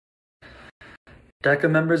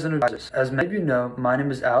DECA members and advisors. As many of you know, my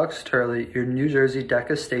name is Alex Turley, your New Jersey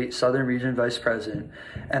DECA State Southern Region Vice President,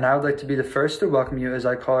 and I would like to be the first to welcome you as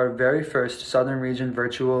I call our very first Southern Region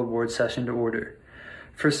Virtual Award Session to order.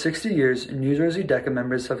 For 60 years, New Jersey DECA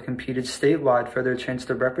members have competed statewide for their chance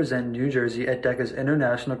to represent New Jersey at DECA's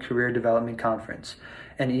International Career Development Conference,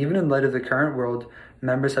 and even in light of the current world,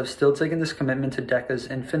 members have still taken this commitment to DECA's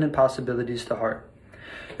infinite possibilities to heart.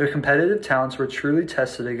 Their competitive talents were truly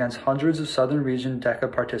tested against hundreds of Southern Region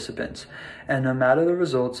DECA participants, and no matter the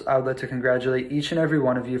results, I would like to congratulate each and every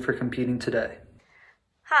one of you for competing today.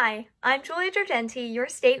 Hi, I'm Julia Giorgenti, your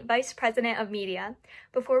State Vice President of Media.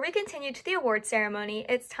 Before we continue to the award ceremony,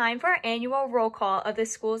 it's time for our annual roll call of the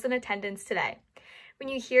schools in attendance today. When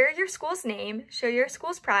you hear your school's name, show your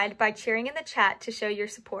school's pride by cheering in the chat to show your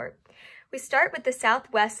support. We start with the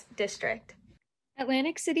Southwest District.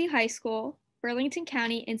 Atlantic City High School, Burlington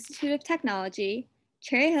County Institute of Technology,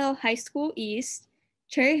 Cherry Hill High School East,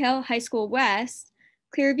 Cherry Hill High School West,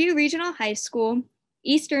 Clearview Regional High School,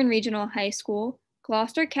 Eastern Regional High School,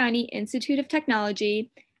 Gloucester County Institute of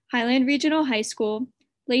Technology, Highland Regional High School,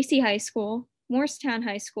 Lacey High School, Morristown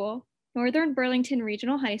High School, Northern Burlington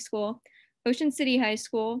Regional High School, Ocean City High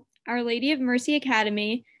School, Our Lady of Mercy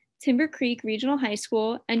Academy, Timber Creek Regional High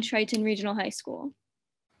School, and Triton Regional High School.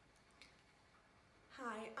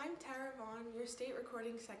 Hi, I'm Tara Vaughn, your State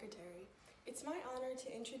Recording Secretary. It's my honor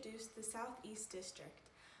to introduce the Southeast District.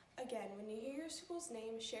 Again, when you hear your school's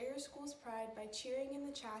name, share your school's pride by cheering in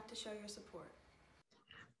the chat to show your support.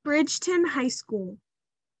 Bridgeton High School,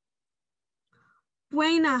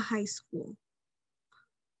 Buena High School,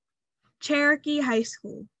 Cherokee High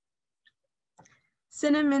School,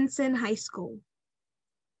 Cinnaminson High School,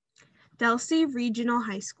 Delsea Regional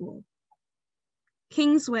High School,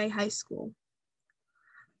 Kingsway High School,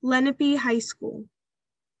 Lenape High School,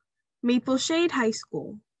 Mapleshade High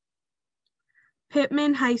School,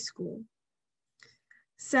 Pittman High School,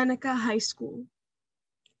 Seneca High School,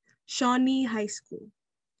 Shawnee High School,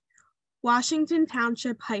 Washington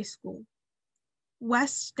Township High School,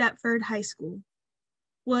 West Deptford High School,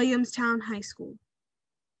 Williamstown High School.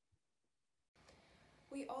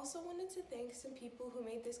 We also wanted to thank some people who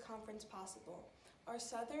made this conference possible. Our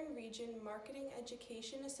Southern Region Marketing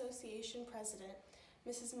Education Association President,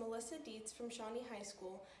 Mrs. Melissa Dietz from Shawnee High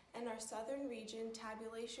School, and our Southern Region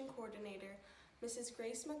Tabulation Coordinator, Mrs.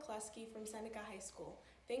 Grace McCluskey from Seneca High School.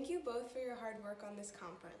 Thank you both for your hard work on this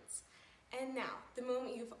conference. And now, the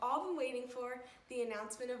moment you've all been waiting for, the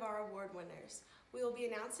announcement of our award winners. We will be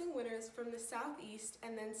announcing winners from the Southeast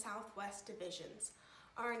and then Southwest divisions.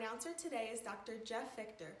 Our announcer today is Dr. Jeff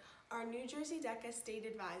Victor, our New Jersey DECA State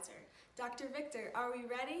Advisor. Dr. Victor, are we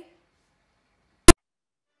ready?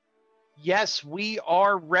 Yes, we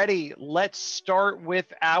are ready. Let's start with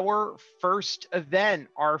our first event.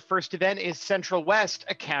 Our first event is Central West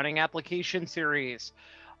Accounting Application Series.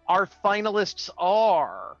 Our finalists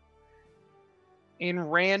are, in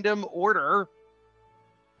random order,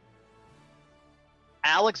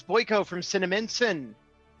 Alex Boyko from Cinnaminson,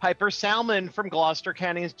 Piper Salmon from Gloucester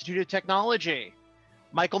County Institute of Technology,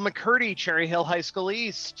 Michael McCurdy, Cherry Hill High School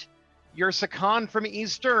East, Yursa Khan from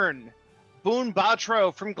Eastern, Boone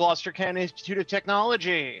Batro from Gloucester County Institute of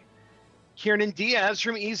Technology, Kiernan Diaz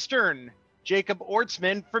from Eastern, Jacob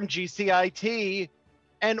Ortzman from GCIT,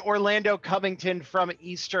 and Orlando Covington from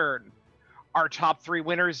Eastern. Our top three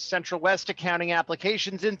winners, Central West Accounting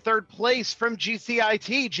Applications. In third place from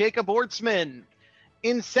GCIT, Jacob Ortzman.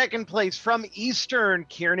 In second place from Eastern,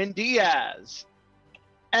 Kiernan Diaz.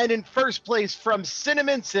 And in first place from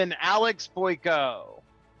Cinnaminson, Alex Boyko.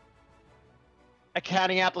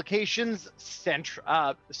 Accounting Applications,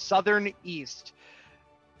 Southern East.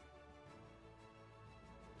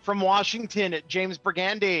 From Washington, James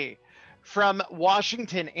Brigandy. From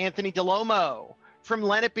Washington, Anthony DeLomo. From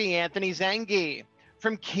Lenape, Anthony Zangi.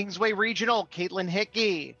 From Kingsway Regional, Caitlin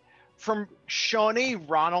Hickey. From Shawnee,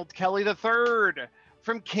 Ronald Kelly III.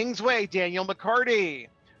 From Kingsway, Daniel McCarty.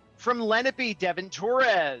 From Lenape, Devin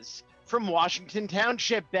Torres. From Washington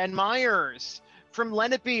Township, Ben Myers. From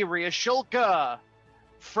Lenape, Rhea Shulka.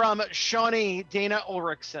 From Shawnee, Dana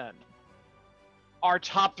Ulrichsen. Our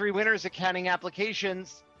top three winners, Accounting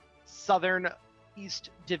Applications, Southern East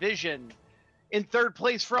Division. In third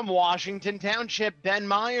place from Washington Township, Ben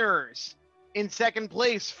Myers. In second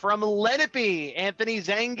place from Lenape, Anthony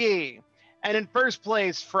Zangi. And in first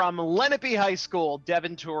place from Lenape High School,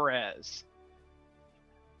 Devin Torres.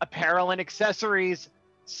 Apparel and Accessories,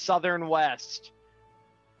 Southern West.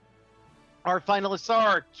 Our finalists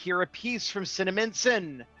are Kira Peace from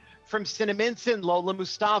Cinnaminson. From Cinnaminson, Lola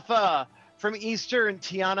Mustafa. From Eastern,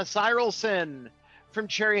 Tiana Cyrilson. From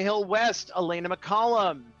Cherry Hill West, Elena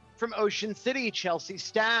McCollum. From Ocean City, Chelsea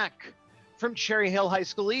Stack. From Cherry Hill High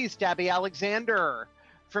School East, Abby Alexander.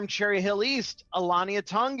 From Cherry Hill East, Alani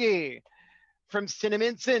Atongi. From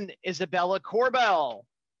Cinnaminson, Isabella Corbell.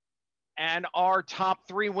 And our top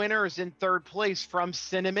 3 winners in third place from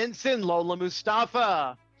Cinnaminson, Lola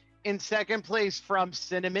Mustafa. In second place from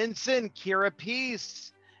Cinnaminson, Kira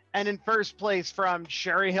Peace. And in first place from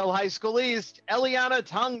Cherry Hill High School East, Eliana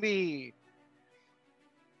Tongbi.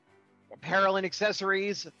 Apparel and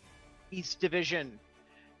Accessories, East Division.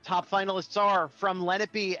 Top finalists are from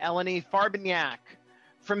Lenape, Eleni Farbignac.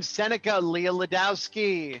 From Seneca, Leah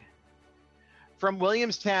Ladowski. From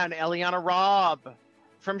Williamstown, Eliana Robb.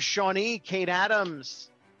 From Shawnee, Kate Adams.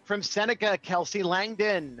 From Seneca, Kelsey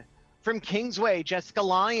Langdon. From Kingsway, Jessica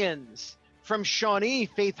Lyons. From Shawnee,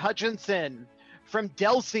 Faith Hutchinson. From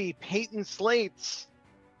Delsey, Peyton Slates.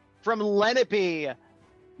 From Lenape,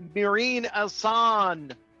 Mireen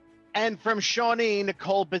Asan. And from Shawnee,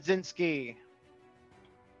 Nicole Bazinski.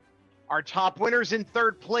 Our top winners in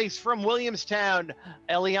third place from Williamstown,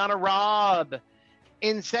 Eliana Robb.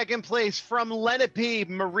 In second place from Lenape,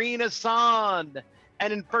 Marina San.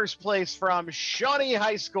 And in first place from Shawnee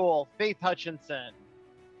High School, Faith Hutchinson.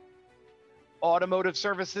 Automotive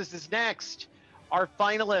Services is next. Our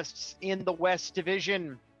finalists in the West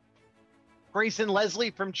Division: Grayson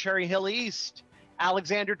Leslie from Cherry Hill East,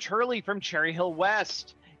 Alexander Turley from Cherry Hill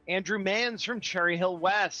West, Andrew Manns from Cherry Hill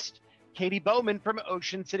West, Katie Bowman from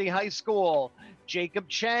Ocean City High School, Jacob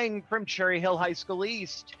Chang from Cherry Hill High School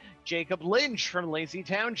East, Jacob Lynch from Lacey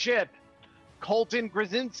Township, Colton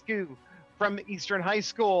Grzinski from Eastern High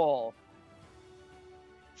School,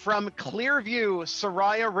 from Clearview,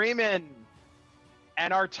 Soraya Raymond.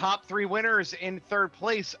 And our top 3 winners in third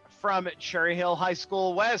place from Cherry Hill High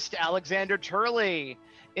School West, Alexander Turley.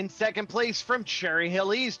 In second place from Cherry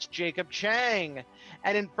Hill East, Jacob Chang.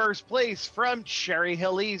 And in first place from Cherry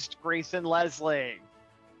Hill East, Grayson Leslie.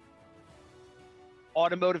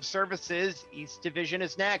 Automotive Services, East Division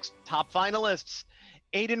is next. Top finalists: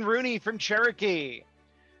 Aiden Rooney from Cherokee.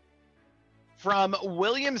 From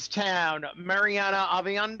Williamstown, Mariana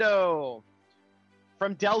Aviando.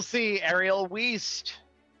 From Delsey, Ariel Wiest.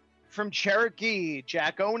 From Cherokee,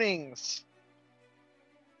 Jack Onings.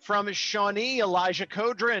 From Shawnee, Elijah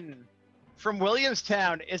Kodrin. From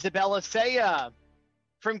Williamstown, Isabella Saya.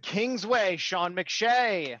 From Kingsway, Sean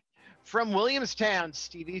McShay. From Williamstown,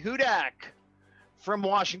 Stevie Hudak. From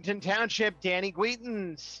Washington Township, Danny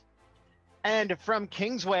Guitens. And from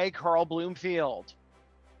Kingsway, Carl Bloomfield.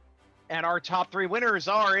 And our top 3 winners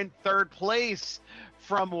are: in third place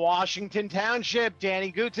from Washington Township,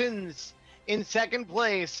 Danny Gutens. In second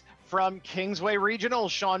place from Kingsway Regional,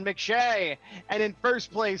 Sean McShay. And in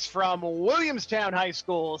first place from Williamstown High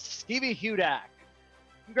School, Stevie Hudak.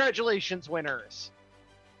 Congratulations, winners.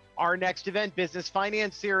 Our next event, Business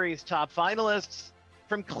Finance Series, top finalists: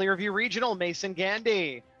 from Clearview Regional, Mason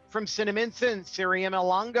Gandy. From Cinnaminson, Siriam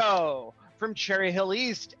Elongo. From Cherry Hill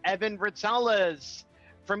East, Evan Ritzales.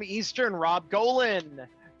 From Eastern, Rob Golan.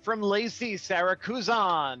 From Lacey, Sarah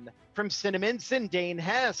Kuzan. From Cinnaminson, Dane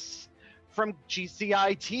Hess. From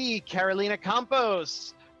GCIT, Carolina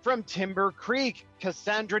Campos. From Timber Creek,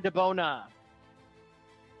 Cassandra DeBona.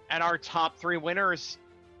 And our top 3 winners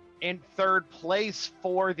in third place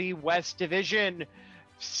for the West Division: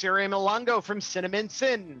 Siri Malongo from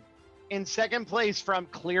Cinnaminson. In second place from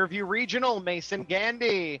Clearview Regional, Mason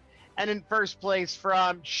Gandy. And in first place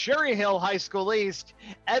from Cherry Hill High School East,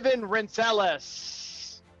 Evan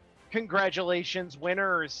Renselis. Congratulations,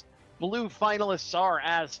 winners. Blue finalists are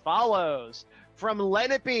as follows: from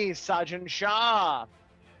Lenape, Sajan Shah.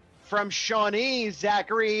 From Shawnee,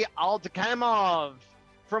 Zachary Aldakamov.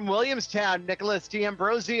 From Williamstown, Nicholas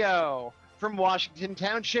D'Ambrosio. From Washington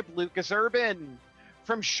Township, Lucas Urban.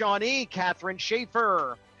 From Shawnee, Catherine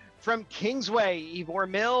Schaefer. From Kingsway, Ivor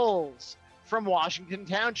Mills. From Washington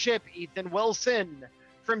Township, Ethan Wilson.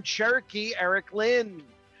 From Cherokee, Eric Lynn.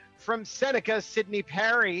 From Seneca, Sydney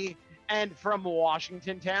Perry. And from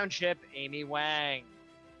Washington Township, Amy Wang.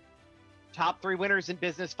 Top 3 winners in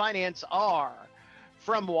business finance are: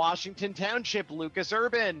 from Washington Township, Lucas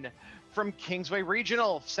Urban. From Kingsway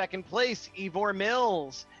Regional, second place, Ivor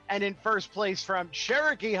Mills. And in first place from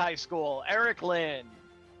Cherokee High School, Eric Lynn.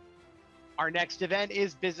 Our next event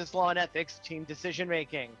is Business Law and Ethics Team Decision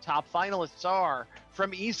Making. Top finalists are: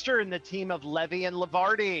 from Eastern, the team of Levy and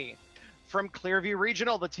Lavardi. From Clearview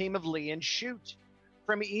Regional, the team of Lee and Shute.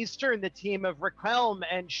 From Eastern, the team of Raquelm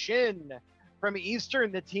and Shin. From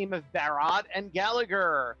Eastern, the team of Barat and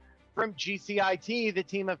Gallagher. From GCIT, the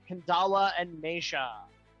team of Kandala and Mesha.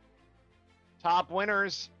 Top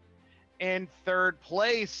winners: in third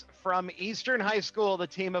place from Eastern High School, the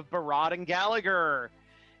team of Barat and Gallagher.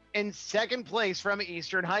 In second place from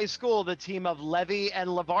Eastern High School, the team of Levy and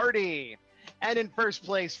Lavardi. And in first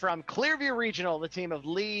place from Clearview Regional, the team of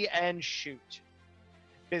Lee and Shute.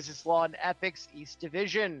 Business Law and Ethics East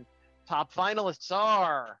Division. Top finalists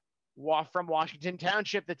are from Washington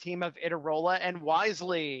Township, the team of Itarola and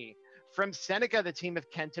Wisely. From Seneca, the team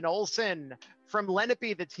of Kenton Olson. From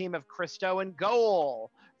Lenape, the team of Christo and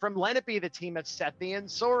Goal. From Lenape, the team of Sethi and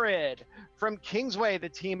Sorid. From Kingsway, the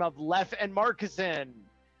team of Leff and Markison.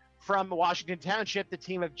 From Washington Township, the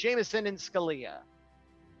team of Jameson and Scalia.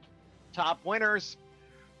 Top winners,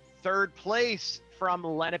 third place from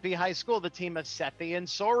Lenape High School, the team of Sethi and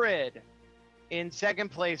Sorid. In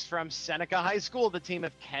second place from Seneca High School, the team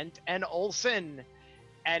of Kent and Olson.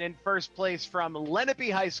 And in first place from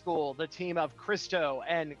Lenape High School, the team of Christo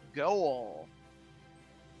and Goal.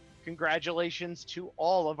 Congratulations to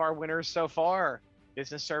all of our winners so far.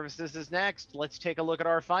 Business Services is next. Let's take a look at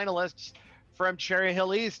our finalists. From Cherry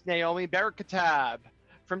Hill East, Naomi Berkatab.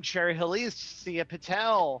 From Cherry Hill East, Sia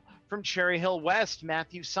Patel. From Cherry Hill West,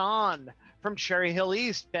 Matthew San. From Cherry Hill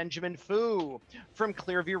East, Benjamin Fu. From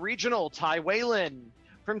Clearview Regional, Ty Whalen.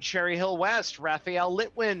 From Cherry Hill West, Raphael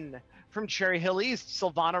Litwin. From Cherry Hill East,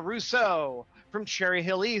 Silvana Russo. From Cherry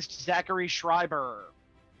Hill East, Zachary Schreiber.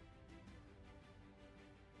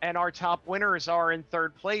 And our top winners are in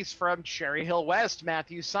third place from Cherry Hill West,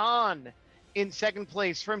 Matthew San. In second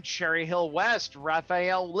place from Cherry Hill West,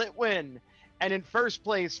 Raphael Litwin. And in first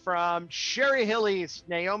place from Cherry Hill East,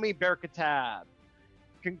 Naomi Berkatab.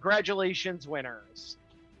 Congratulations, winners.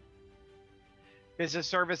 Business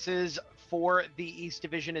Services for the East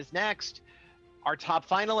Division is next. Our top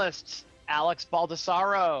finalists, Alex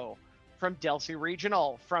Baldessaro from Delsey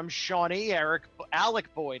Regional. From Shawnee,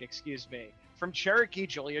 Alec Boyd, From Cherokee,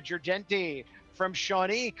 Julia Giorgenti. From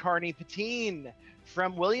Shawnee, Carney Patine.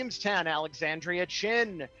 From Williamstown, Alexandria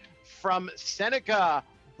Chin. From Seneca,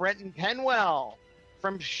 Brenton Penwell.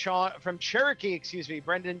 From Cherokee,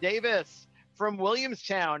 Brendan Davis. From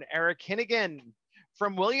Williamstown, Eric Hinnigan.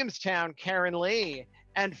 From Williamstown, Karen Lee.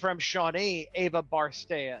 And from Shawnee, Ava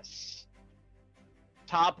Barsteas.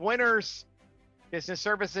 Top winners, Business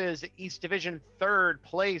Services, East Division, third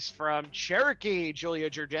place from Cherokee, Julia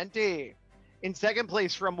Giorgenti. In second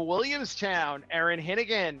place from Williamstown, Aaron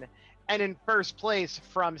Hinnigan. And in first place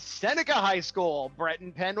from Seneca High School,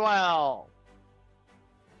 Bretton Penwell.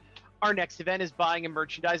 Our next event is Buying and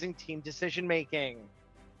Merchandising Team Decision Making.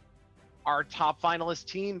 Our top finalist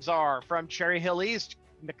teams are from Cherry Hill East,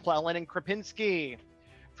 McClellan and Krapinski.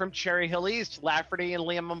 From Cherry Hill East, Lafferty and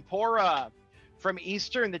Liam Ampora. From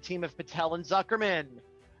Eastern, the team of Patel and Zuckerman.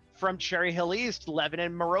 From Cherry Hill East, Levin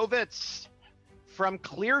and Morovitz. From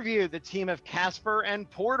Clearview, the team of Casper and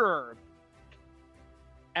Porter.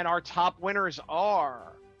 And our top winners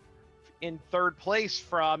are, in third place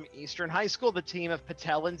from Eastern High School, the team of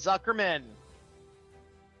Patel and Zuckerman.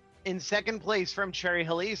 In second place from Cherry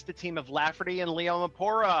Hill East, the team of Lafferty and Leo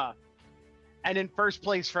Mapora. And in first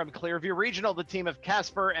place from Clearview Regional, the team of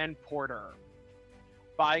Casper and Porter.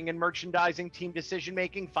 Buying and Merchandising Team Decision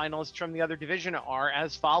Making finalists from the other division are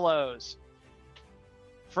as follows.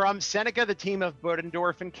 From Seneca, the team of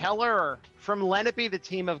Bodendorf and Keller. From Lenape, the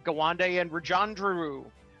team of Gawande and Rajandru.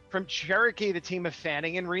 From Cherokee, the team of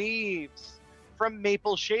Fanning and Reeves. From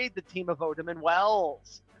Maple Shade, the team of Odom and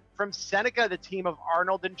Wells. From Seneca, the team of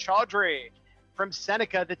Arnold and Chaudhry. From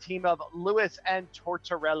Seneca, the team of Lewis and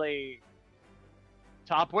Tortorelli.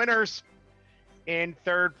 Top winners. In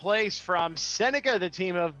third place from Seneca, the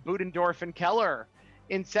team of Bodendorf and Keller.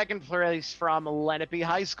 In second place from Lenape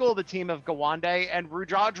High School, the team of Gawande and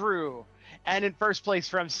Rajandru. And in first place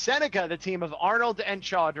from Seneca, the team of Arnold and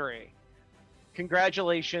Chaudhry.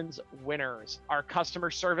 Congratulations, winners. Our customer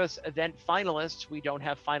service event finalists, we don't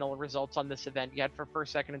have final results on this event yet for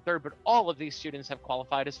first, second, and third, but all of these students have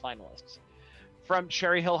qualified as finalists. From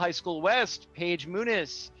Cherry Hill High School West, Paige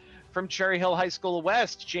Muniz. From Cherry Hill High School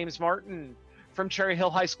West, James Martin. From Cherry Hill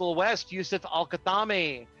High School West, Yusuf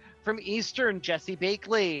Al-Khathami. From Eastern, Jesse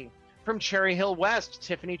Bakley. From Cherry Hill West,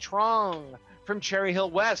 Tiffany Trong. From Cherry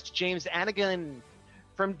Hill West, James Anigan.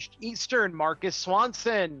 From Eastern, Marcus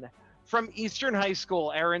Swanson. From Eastern High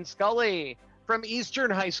School, Aaron Scully. From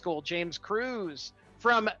Eastern High School, James Cruz.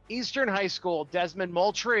 From Eastern High School, Desmond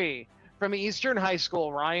Moultrie. From Eastern High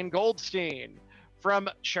School, Ryan Goldstein. From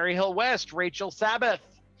Cherry Hill West, Rachel Sabbath.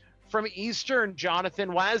 From Eastern,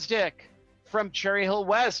 Jonathan Wazdick. From Cherry Hill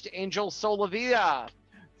West, Angel Solavia.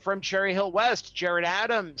 From Cherry Hill West, Jared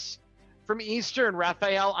Adams. From Eastern,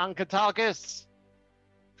 Raphael Ankatakis.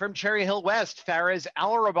 From Cherry Hill West, Faraz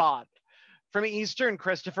Alrabat. From Eastern,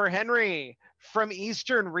 Christopher Henry. From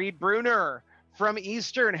Eastern, Reed Bruner. From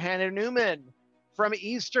Eastern, Hannah Newman. From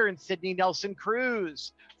Eastern, Sydney Nelson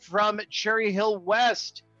Cruz. From Cherry Hill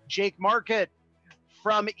West, Jake Market.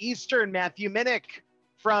 From Eastern, Matthew Minnick.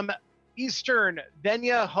 From Eastern,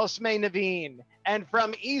 Venya Hosme Naveen. And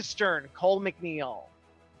from Eastern, Cole McNeil.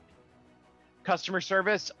 Customer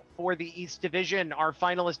service for the East Division. Our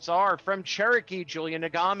finalists are from Cherokee, Julia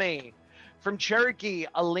Nagami. From Cherokee,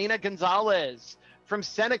 Elena Gonzalez. From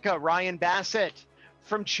Seneca, Ryan Bassett.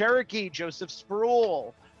 From Cherokee, Joseph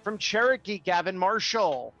Spruill. From Cherokee, Gavin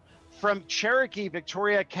Marshall. From Cherokee,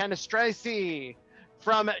 Victoria Canastresi.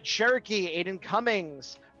 From Cherokee, Aiden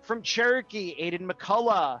Cummings. From Cherokee, Aiden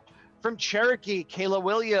McCullough. From Cherokee, Kayla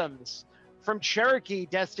Williams. From Cherokee,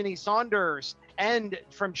 Destiny Saunders. And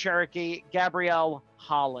from Cherokee, Gabrielle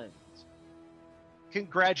Holland.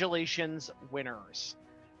 Congratulations, winners.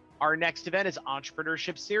 Our next event is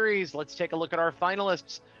Entrepreneurship Series. Let's take a look at our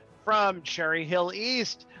finalists. From Cherry Hill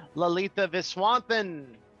East, Lalita Viswanthan.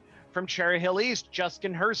 From Cherry Hill East,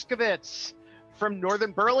 Justin Herskovitz. From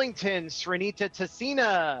Northern Burlington, Srinita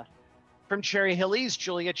Tassina. From Cherry Hill East,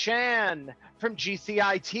 Julia Chan. From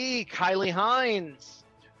GCIT, Kylie Hines.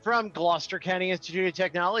 From Gloucester County Institute of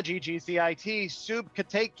Technology, GCIT, Sub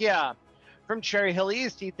Katekia. From Cherry Hill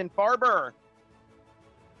East, Ethan Farber.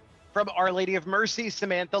 From Our Lady of Mercy,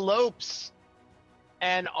 Samantha Lopes.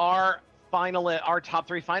 And our top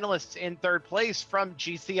three finalists in third place from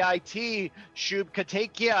GCIT, Shub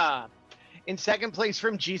Katekia. In second place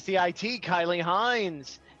from GCIT, Kylie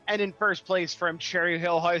Hines. And in first place from Cherry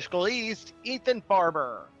Hill High School East, Ethan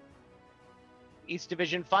Farber. East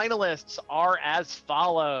Division finalists are as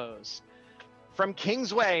follows. From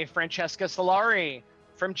Kingsway, Francesca Solari.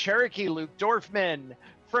 From Cherokee, Luke Dorfman.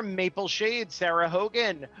 From Maple Shade, Sarah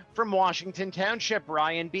Hogan. From Washington Township,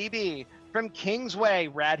 Ryan Beebe. From Kingsway,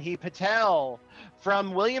 Radhi Patel.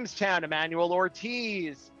 From Williamstown, Emmanuel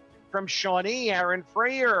Ortiz. From Shawnee, Aaron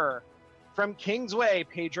Freyer. From Kingsway,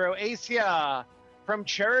 Pedro Asia. From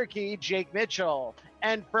Cherokee, Jake Mitchell.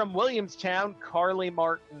 And from Williamstown, Carly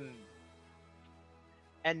Martin.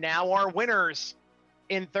 And now our winners.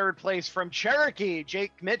 In third place from Cherokee,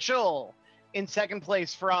 Jake Mitchell. In second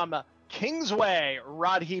place from Kingsway,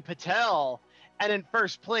 Radhi Patel. And in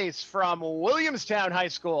first place from Williamstown High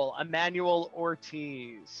School, Emmanuel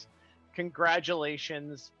Ortiz.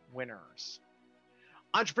 Congratulations, winners.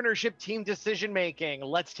 Entrepreneurship team decision making.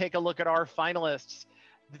 Let's take a look at our finalists.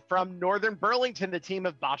 From Northern Burlington, the team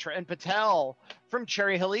of Batra and Patel. From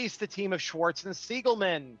Cherry Hill East, the team of Schwartz and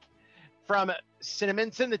Siegelman. From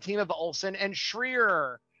Cinnaminson, the team of Olson and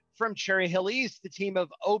Schreier. From Cherry Hill East, the team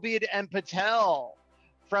of Obid and Patel.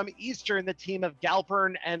 From Eastern, the team of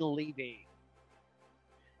Galpern and Levy.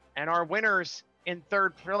 And our winners in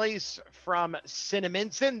third place from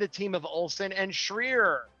Cinnaminson, the team of Olson and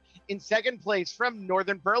Schreier. In second place from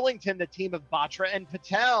Northern Burlington, the team of Batra and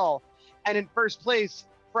Patel. And in first place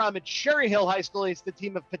from Cherry Hill High School East, the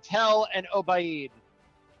team of Patel and Obaid.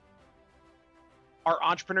 Our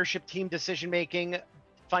entrepreneurship team decision-making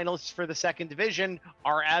finalists for the second division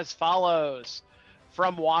are as follows.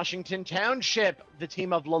 From Washington Township, the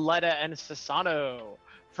team of Loletta and Sassano.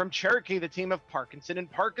 From Cherokee, the team of Parkinson and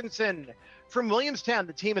Parkinson. From Williamstown,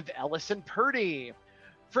 the team of Ellis and Purdy.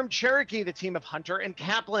 From Cherokee, the team of Hunter and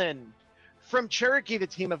Kaplan. From Cherokee, the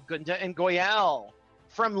team of Gunda and Goyal.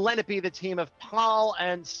 From Lenape, the team of Paul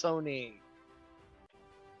and Sony.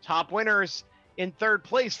 Top winners. In third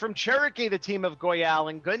place from Cherokee, the team of Goyal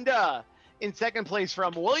and Gunda. In second place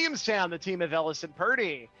from Williamstown, the team of Ellis and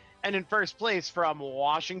Purdy. And in first place from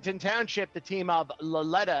Washington Township, the team of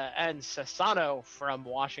Loletta and Sassano from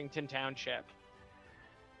Washington Township.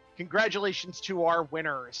 Congratulations to our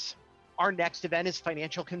winners. Our next event is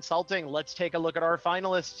financial consulting. Let's take a look at our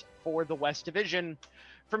finalists for the West Division.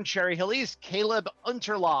 From Cherry Hill East, Caleb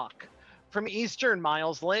Unterlock. From Eastern,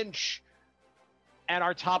 Miles Lynch. And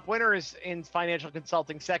our top winners in financial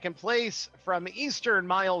consulting, second place from Eastern,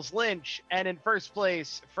 Miles Lynch. And in first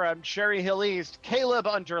place from Cherry Hill East, Caleb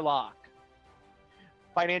Unterlock.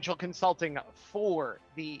 Financial consulting for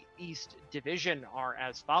the East Division are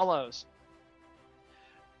as follows.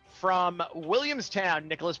 From Williamstown,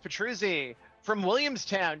 Nicholas Petruzzi. From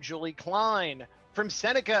Williamstown, Julie Klein. From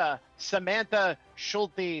Seneca, Samantha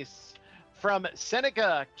Schultes. From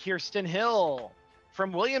Seneca, Kirsten Hill.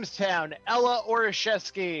 From Williamstown, Ella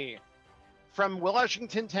Oraszewski. From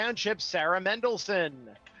Washington Township, Sarah Mendelson.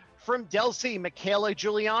 From Delsey, Michaela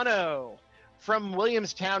Giuliano. From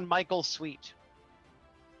Williamstown, Michael Sweet.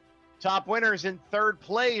 Top winners in third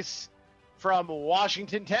place from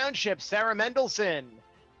Washington Township, Sarah Mendelson.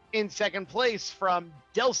 In second place from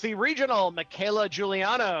Delsey Regional, Michaela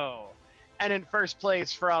Giuliano. And in first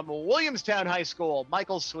place from Williamstown High School,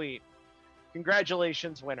 Michael Sweet.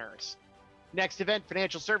 Congratulations, winners. Next event,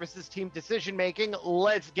 financial services team decision making.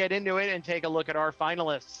 Let's get into it and take a look at our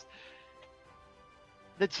finalists.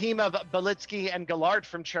 The team of Belitsky and Gallart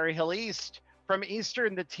from Cherry Hill East. From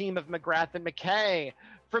Eastern, the team of McGrath and McKay.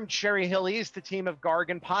 From Cherry Hill East, the team of Garg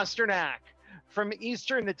and Pasternak. From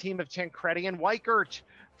Eastern, the team of Tancredi and Weichert.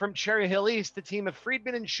 From Cherry Hill East, the team of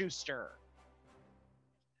Friedman and Schuster.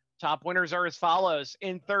 Top winners are as follows.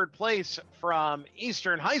 In third place from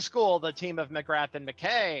Eastern High School, the team of McGrath and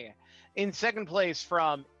McKay. In second place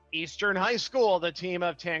from Eastern High School, the team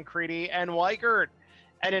of Tancredi and Weichert.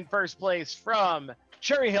 And in first place from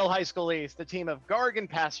Cherry Hill High School East, the team of Garg and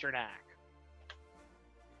Pasternak.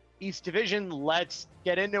 East Division, let's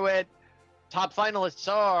get into it. Top finalists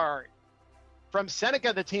are from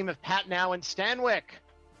Seneca, the team of Patnow and Stanwyck.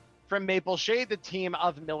 From Maple Shade, the team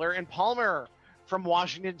of Miller and Palmer. From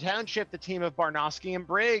Washington Township, the team of Barnosky and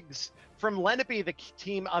Briggs. From Lenape, the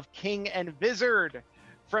team of King and Vizard.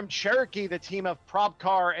 From Cherokee, the team of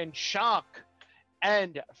Probkar and Shock.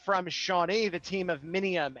 And from Shawnee, the team of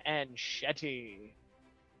Minium and Shetty.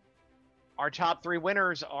 Our top three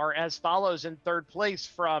winners are as follows. In third place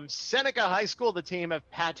from Seneca High School, the team of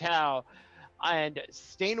Patow and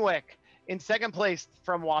Stanwyck. In second place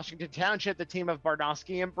from Washington Township, the team of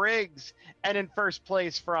Barnosky and Briggs. And in first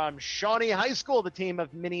place from Shawnee High School, the team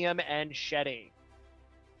of Minium and Shetty.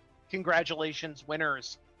 Congratulations,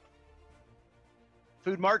 winners.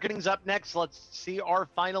 Food marketing's up next. Let's see our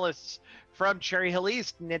finalists. From Cherry Hill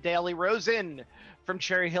East, Nadali Rosen. From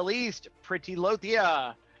Cherry Hill East, Priti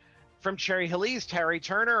Lothia. From Cherry Hill East, Harry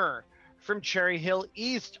Turner. From Cherry Hill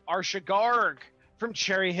East, Arsha Garg. From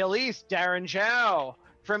Cherry Hill East, Darren Zhao.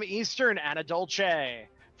 From Eastern, Anna Dolce.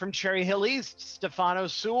 From Cherry Hill East, Stefano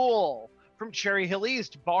Sewell. From Cherry Hill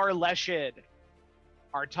East, Bar Leshid.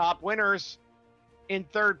 Our top winners. In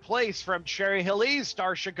third place from Cherry Hill East,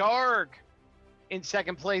 Arsha Garg. In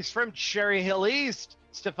second place from Cherry Hill East,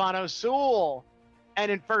 Stefano Sewell.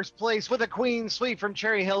 And in first place with a queen sweep from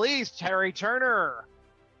Cherry Hill East, Harry Turner.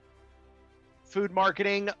 Food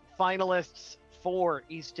marketing finalists for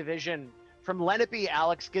East Division. From Lenape,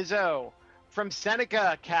 Alex Gizzo. From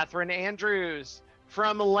Seneca, Catherine Andrews.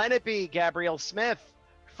 From Lenape, Gabrielle Smith.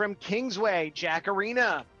 From Kingsway, Jack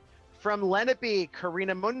Arena. From Lenape,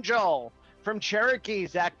 Karina Munjal. From Cherokee,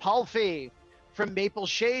 Zach Palfy. From Maple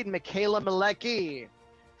Shade, Michaela Malecki.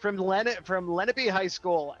 From Lenape High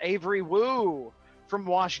School, Avery Wu. From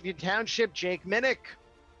Washington Township, Jake Minnick.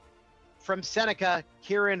 From Seneca,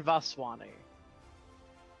 Kieran Vaswani.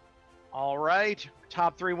 All right,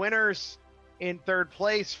 top three winners. In third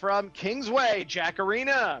place from Kingsway, Jack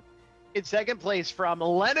Arena. In second place from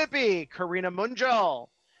Lenape, Karina Munjal.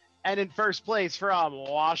 And in first place from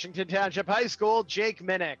Washington Township High School, Jake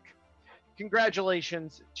Minnick.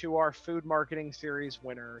 Congratulations to our Food Marketing Series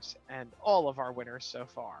winners and all of our winners so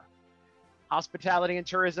far. Hospitality and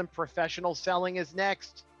Tourism Professional Selling is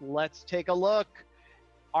next. Let's take a look.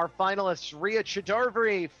 Our finalists, Ria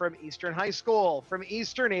Chadarvari from Eastern High School. From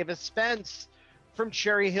Eastern, Ava Spence. From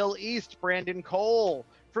Cherry Hill East, Brandon Cole.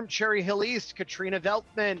 From Cherry Hill East, Katrina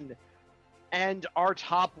Veltman. And our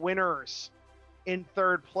top winners. In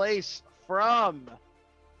third place from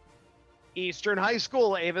Eastern High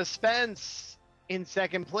School, Ava Spence. In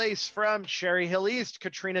second place from Cherry Hill East,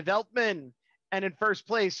 Katrina Veltman. And in first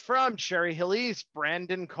place from Cherry Hill East,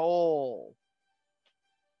 Brandon Cole.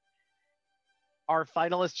 Our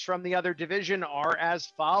finalists from the other division are as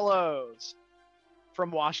follows.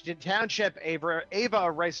 From Washington Township,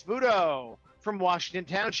 Ava Rice-Vudo. From Washington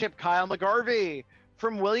Township, Kyle McGarvey.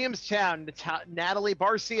 From Williamstown, Natalie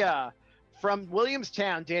Barcia. From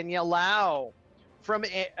Williamstown, Danielle Lau. From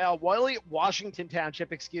Washington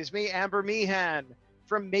Township, Amber Meehan.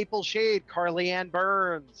 From Maple Shade, Carly Ann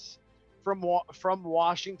Burns. From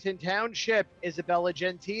Washington Township, Isabella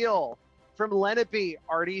Gentile. From Lenape,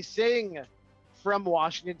 Artie Singh. From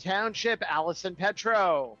Washington Township, Allison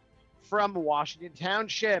Petro. From Washington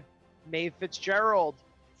Township, Mae Fitzgerald.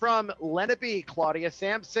 From Lenape, Claudia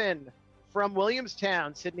Sampson. From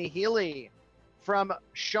Williamstown, Sydney Healy. From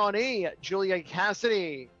Shawnee, Julia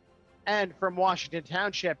Cassidy. And from Washington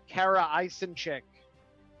Township, Kara Eisenchick.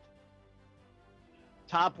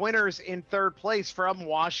 Top winners: in third place from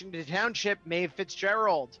Washington Township, Mae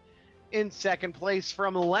Fitzgerald. In second place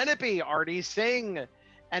from Lenape, Artie Singh.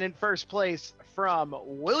 And in first place from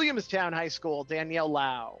Williamstown High School, Danielle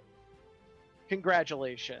Lau.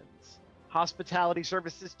 Congratulations. Hospitality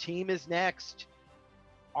Services team is next.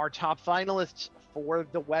 Our top finalists for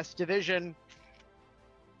the West Division.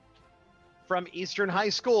 From Eastern High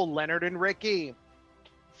School, Leonard and Ricky.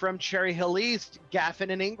 From Cherry Hill East,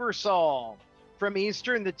 Gaffin and Ingersoll. From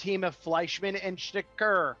Eastern, the team of Fleischman and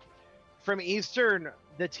Schnicker. From Eastern,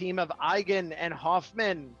 the team of Eigen and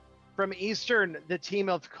Hoffman. From Eastern, the team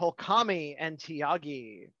of Kolkami and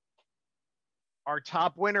Tiagi. Our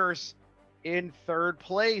top winners in third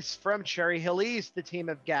place from Cherry Hill East, the team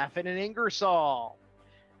of Gaffin and Ingersoll.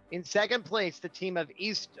 In second place, the team of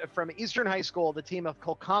from Eastern High School, the team of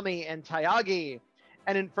Kolkami and Tiagi.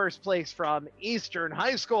 And in first place from Eastern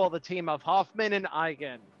High School, the team of Hoffman and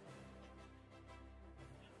Eigen.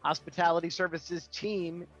 Hospitality Services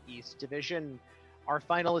Team, East Division. Our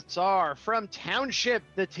finalists are from Township,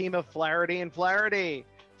 the team of Flaherty and Flaherty.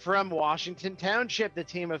 From Washington Township, the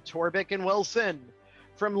team of Torbick and Wilson.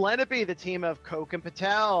 From Lenape, the team of Koch and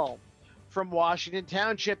Patel. From Washington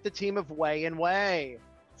Township, the team of Way and Way.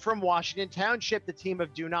 From Washington Township, the team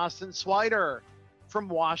of Dunas and Swider. From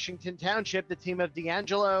Washington Township, the team of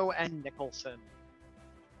D'Angelo and Nicholson.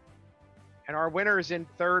 And our winners in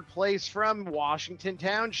third place from Washington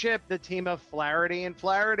Township, the team of Flaherty and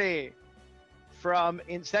Flaherty.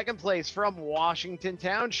 In second place from Washington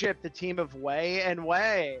Township, the team of Way and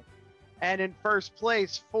Way. And in first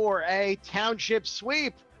place for a township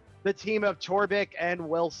sweep, the team of Torbick and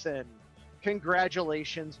Wilson.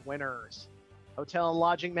 Congratulations, winners. Hotel and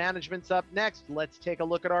Lodging Management's up next. Let's take a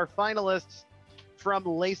look at our finalists. From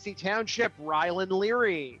Lacey Township, Rylan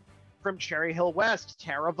Leary. From Cherry Hill West,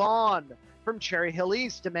 Tara Vaughn. From Cherry Hill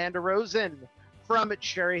East, Amanda Rosen. From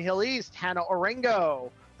Cherry Hill East, Hannah Orengo.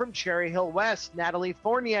 From Cherry Hill West, Natalie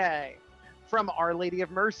Fournier. From Our Lady of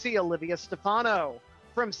Mercy, Olivia Stefano.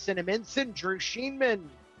 From Cinnaminson, Drew Sheenman.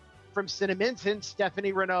 From Cinnaminson,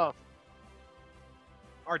 Stephanie Renault.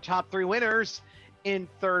 Our top three winners in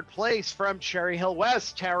third place from Cherry Hill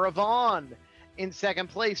West, Tara Vaughn. In second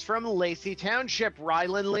place from Lacey Township,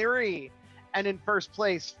 Rylan Leary. And in first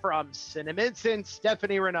place from Cinnaminson,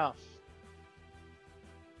 Stephanie Renault.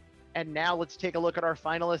 And now let's take a look at our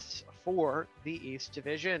finalists for the East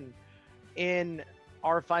Division.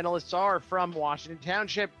 Our finalists are from Washington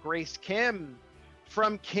Township, Grace Kim.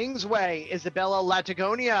 From Kingsway, Isabella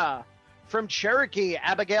Latagonia. From Cherokee,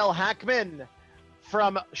 Abigail Hackman.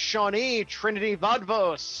 From Shawnee, Trinity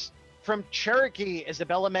Vodvos. From Cherokee,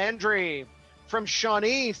 Isabella Mandry. From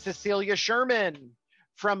Shawnee, Cecilia Sherman.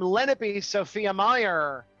 From Lenape, Sophia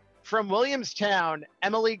Meyer. From Williamstown,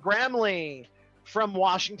 Emily Gramley. From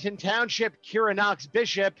Washington Township, Kira Knox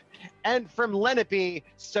Bishop. And from Lenape,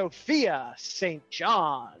 Sophia St.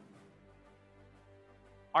 John.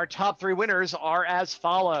 Our top three winners are as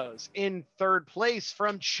follows. In third place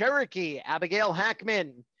from Cherokee, Abigail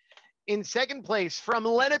Hackman. In second place from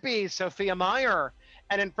Lenape, Sophia Meyer.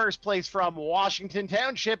 And in first place from Washington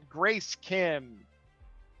Township, Grace Kim.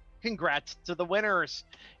 Congrats to the winners.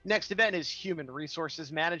 Next event is Human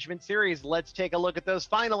Resources Management Series. Let's take a look at those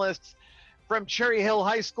finalists. From Cherry Hill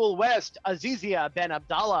High School West, Azizia Ben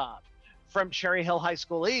Abdallah. From Cherry Hill High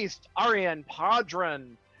School East, Ariane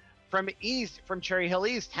Padron. From Cherry Hill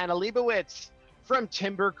East, Hannah Leibowitz. From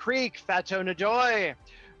Timber Creek, Fatou Nadoy.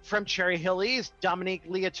 From Cherry Hill East, Dominique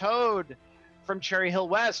Leotode. From Cherry Hill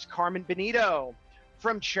West, Carmen Benito.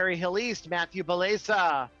 From Cherry Hill East, Matthew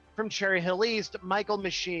Balesa. From Cherry Hill East, Michael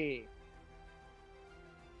Mishi.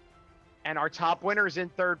 And our top winners in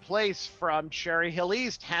third place from Cherry Hill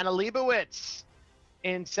East, Hannah Leibowitz.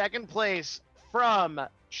 In second place from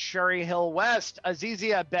Cherry Hill West,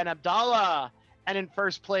 Azizia Ben Abdallah. And in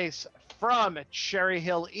first place from Cherry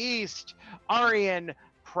Hill East, Ariane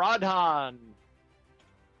Pradhan.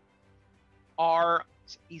 Our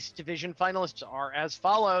East Division finalists are as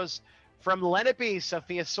follows. From Lenape,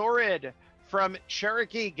 Sophia Sorid. From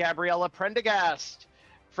Cherokee, Gabriella Prendergast.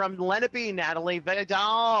 From Lenape, Natalie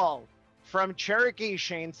Vidal. From Cherokee,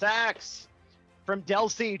 Shane Sachs. From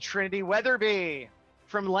Delsey, Trinity Weatherby.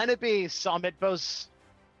 From Lenape, Samit Bose.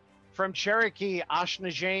 From Cherokee,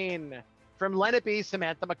 Ashna Jain. From Lenape,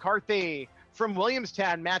 Samantha McCarthy. From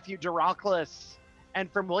Williamstown, Matthew Duraclis.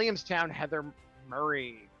 And from Williamstown, Heather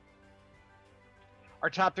Murray. Our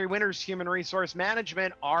top three winners, Human Resource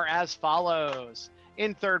Management, are as follows.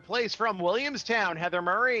 In third place from Williamstown, Heather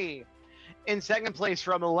Murray. In second place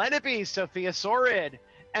from Lenape, Sophia Sorid.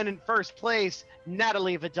 And in first place,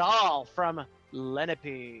 Natalie Vidal from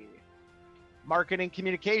Lenape. Marketing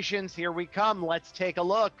Communications, here we come. Let's take a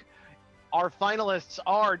look. Our finalists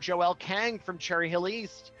are Joelle Kang from Cherry Hill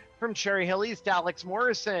East. From Cherry Hill East, Alex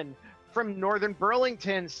Morrison. From Northern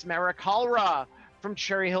Burlington, Smara Kalra. From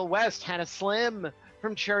Cherry Hill West, Hannah Slim.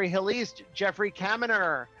 From Cherry Hill East, Jeffrey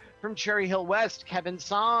Kaminer. From Cherry Hill West, Kevin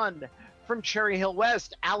Sand. From Cherry Hill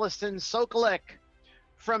West, Allison Sokolik.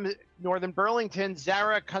 From Northern Burlington,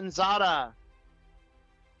 Zara Kanzada.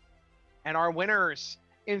 And our winners,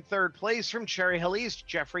 in third place from Cherry Hill East,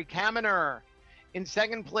 Jeffrey Kaminer. In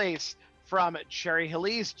second place from Cherry Hill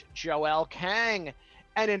East, Joelle Kang.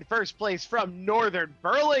 And in first place from Northern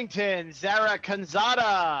Burlington, Zara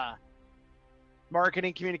Kanzada.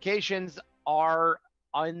 Marketing communications are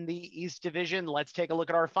on the East Division. Let's take a look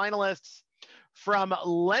at our finalists. From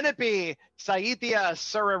Lenape, Saithya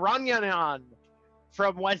Sararanyanan.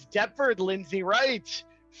 From West Deptford, Lindsay Wright.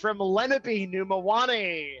 From Lenape,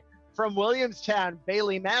 Numawani. From Williamstown,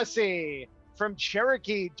 Bailey Massey. From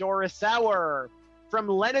Cherokee, Doris Sauer. From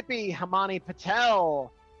Lenape, Hamani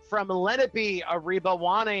Patel. From Lenape, Ariba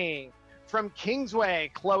Wani. From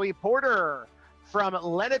Kingsway, Chloe Porter. From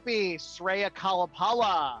Lenape, Sreya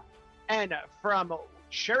Kalapala. And from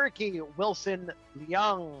Cherokee, Wilson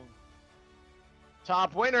Leung.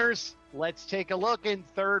 Top winners, let's take a look. In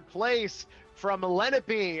third place, from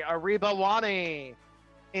Lenape, Ariba Wani.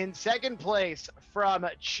 In second place, from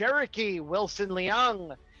Cherokee, Wilson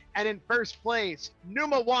Leung. And in first place,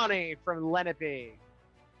 Numawani from Lenape.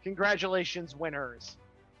 Congratulations, winners.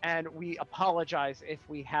 And we apologize if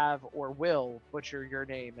we have or will butcher your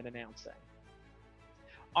name in announcing.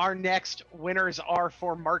 Our next winners are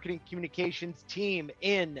for Marketing Communications team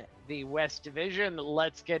in the West Division.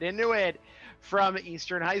 Let's get into it. From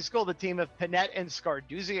Eastern High School, the team of Panett and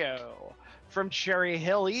Scarduzio. From Cherry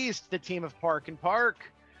Hill East, the team of Park and Park.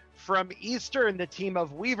 From Eastern, the team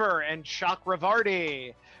of Weaver and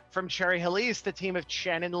Chakravarti. From Cherry Hill East, the team of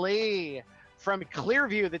Chen and Lee. From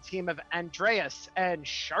Clearview, the team of Andreas and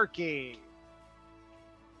Sharkey.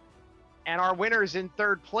 And our winners in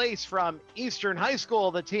third place from Eastern High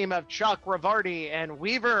School, the team of Chuck Ravardi and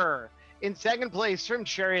Weaver. In second place from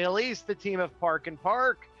Cherry Hill East, the team of Park and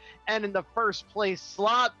Park. And in the first place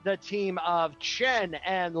slot, the team of Chen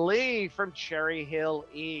and Lee from Cherry Hill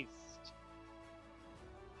East.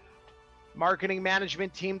 Marketing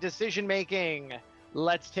management team decision making.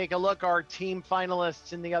 Let's take a look. Our team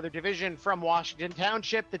finalists in the other division. From Washington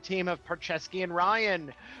Township, the team of Parcheski and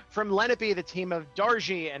Ryan. From Lenape, the team of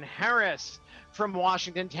Darji and Harris. From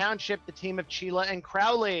Washington Township, the team of Sheila and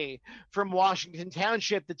Crowley. From Washington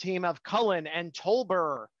Township, the team of Cullen and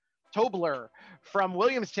Tobler. From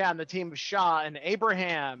Williamstown, the team of Shaw and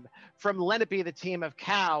Abraham. From Lenape, the team of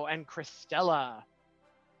Cow and Christella.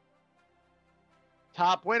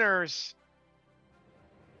 Top winners.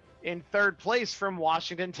 In third place from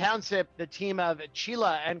Washington Township, the team of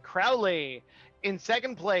Chila and Crowley. In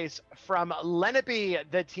second place from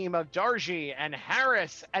Lenape, the team of Darji and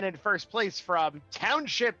Harris. And in first place from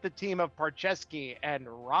Township, the team of Parcheski and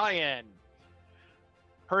Ryan.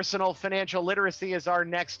 Personal financial literacy is our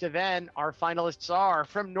next event. Our finalists are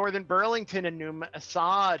from Northern Burlington and Noom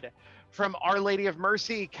Assad. From Our Lady of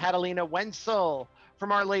Mercy, Catalina Wenzel.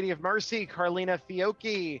 From Our Lady of Mercy, Carlina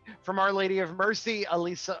Fiocchi. From Our Lady of Mercy,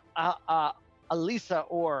 Elisa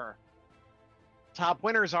Orr. Top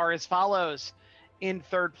winners are as follows. In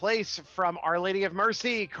third place, from Our Lady of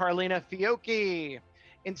Mercy, Carlina Fiocchi.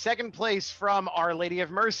 In second place, from Our Lady of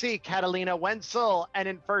Mercy, Catalina Wenzel. And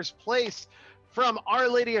in first place, from Our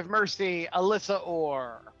Lady of Mercy, Alyssa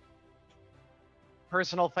Orr.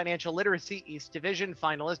 Personal Financial Literacy East Division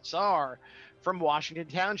finalists are from Washington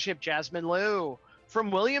Township, Jasmine Liu. From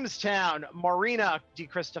Williamstown, Marina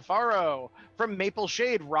DiCristofaro. From Maple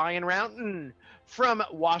Shade, Ryan Rounton. From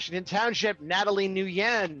Washington Township, Natalie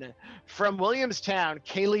Nguyen. From Williamstown,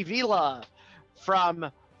 Kaylee Vila. From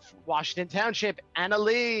Washington Township, Anna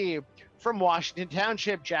Lee. From Washington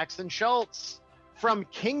Township, Jackson Schultz. From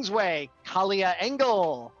Kingsway, Kalia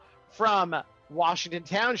Engel. From Washington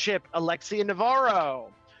Township, Alexia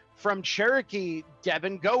Navarro. From Cherokee,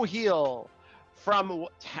 Devin Goheel.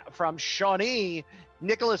 From Shawnee,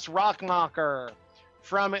 Nicholas Rockmacher.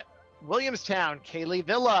 From Williamstown, Kaylee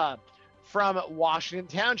Villa. From Washington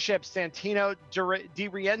Township, Santino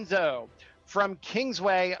DiRienzo. From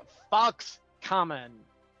Kingsway, Fox Common.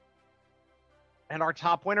 And our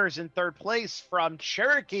top winners in third place from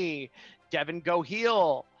Cherokee, Devin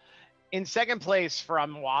Goheel. In second place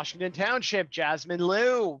from Washington Township, Jasmine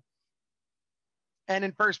Liu. And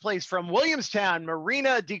in first place from Williamstown,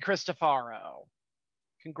 Marina DiCristofaro.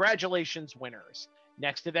 Congratulations, winners.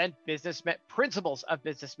 Next event, Principles of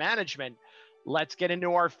Business Management. Let's get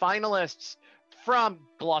into our finalists. From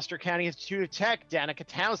Gloucester County Institute of Tech, Danica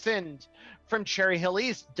Townsend. From Cherry Hill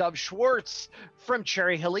East, Dove Schwartz. From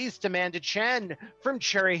Cherry Hill East, Amanda Chen. From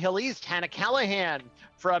Cherry Hill East, Hannah Callahan.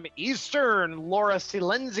 From Eastern, Laura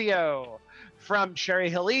Silenzio. From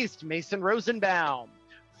Cherry Hill East, Mason Rosenbaum.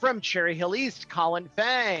 From Cherry Hill East, Colin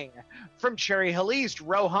Fang. From Cherry Hill East,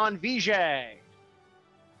 Rohan Vijay.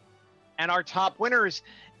 And our top winners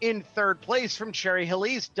in third place from Cherry Hill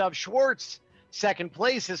East, Dove Schwartz. Second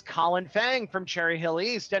place is Colin Fang from Cherry Hill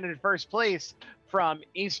East. And in first place from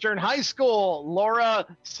Eastern High School, Laura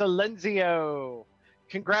Silenzio.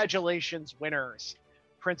 Congratulations, winners.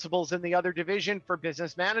 Principals in the other division for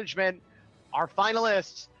business management, our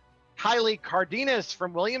finalists: Kylie Cardenas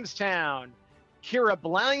from Williamstown, Kira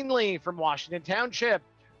Blindley from Washington Township,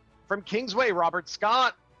 from Kingsway, Robert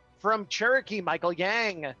Scott, from Cherokee, Michael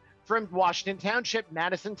Yang, from Washington Township,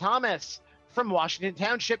 Madison Thomas, from Washington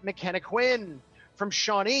Township, McKenna Quinn, from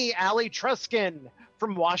Shawnee, Allie Truskin,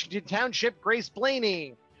 from Washington Township, Grace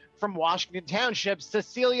Blaney, from Washington Township,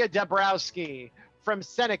 Cecilia Dabrowski, from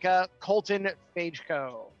Seneca, Colton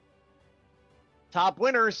Fajko. Top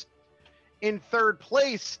winners: in third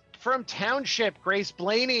place from Township, Grace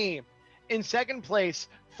Blaney; in second place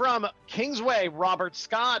from Kingsway, Robert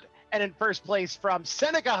Scott; and in first place from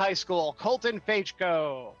Seneca High School, Colton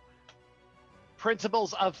Fajko.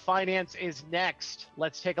 Principals of Finance is next.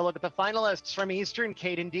 Let's take a look at the finalists. From Eastern,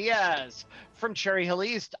 Caden Diaz; from Cherry Hill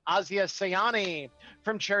East, Azia Sayani;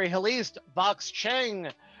 from Cherry Hill East, Vox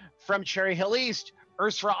Cheng; from Cherry Hill East,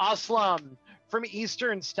 Ursra Aslam; from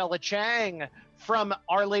Eastern, Stella Chang; from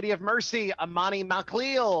Our Lady of Mercy, Amani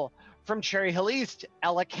Makleel; from Cherry Hill East,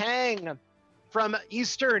 Ella Kang; from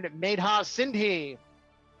Eastern, Medha Sindhi.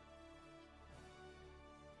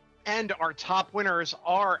 And our top winners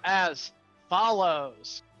are as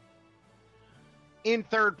follows. In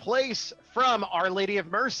third place from Our Lady of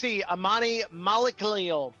Mercy, Amani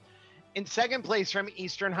Malikleal; in second place from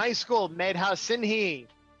Eastern High School, Medha Sinhi;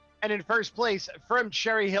 and in first place from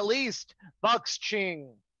Cherry Hill East, Bucks Ching.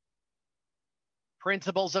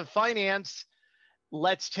 Principals of Finance,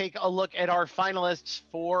 let's take a look at our finalists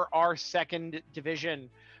for our second division.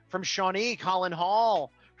 From Shawnee, Colin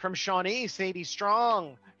Hall; from Shawnee, Sadie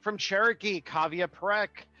Strong; from Cherokee, Kavya Prek;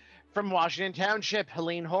 from Washington Township,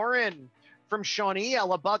 Helene Horan; from Shawnee,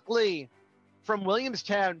 Ella Buckley; from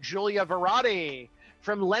Williamstown, Julia Varati;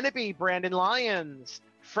 from Lenape, Brandon Lyons;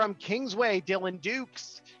 from Kingsway, Dylan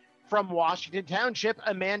Dukes; from Washington Township,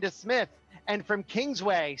 Amanda Smith; and from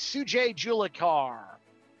Kingsway, Sujay Julikar.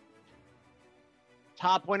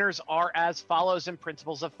 Top winners are as follows in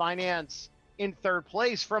Principles of Finance. In third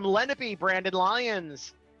place from Lenape, Brandon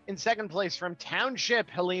Lyons; in second place from Township,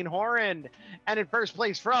 Helene Horan; and in first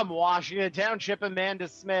place from Washington Township, Amanda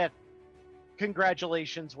Smith.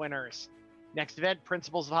 Congratulations, winners. Next event,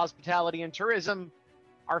 Principles of Hospitality and Tourism.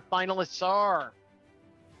 Our finalists are: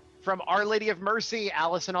 from Our Lady of Mercy,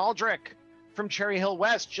 Allison Aldrich; from Cherry Hill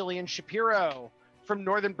West, Jillian Shapiro; from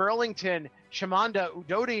Northern Burlington, Shamanda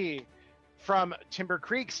Udodi; from Timber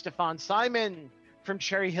Creek, Stefan Simon; from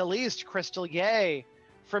Cherry Hill East, Crystal Ye;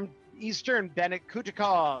 from Eastern, Bennett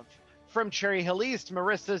Kutikov; from Cherry Hill East,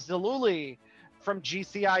 Marissa Zaluli; from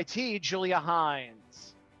GCIT, Julia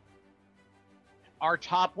Hines. Our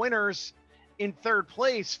top winners: in third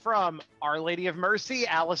place from Our Lady of Mercy,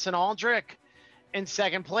 Allison Aldrich; in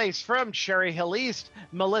second place from Cherry Hill East,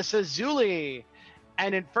 Melissa Zuli;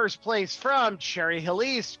 and in first place from Cherry Hill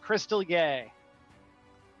East, Crystal Ye.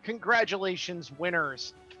 Congratulations,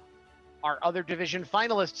 winners. Our other division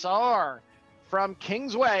finalists are: from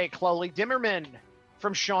Kingsway, Chloe Dimmerman;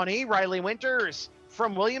 from Shawnee, Riley Winters;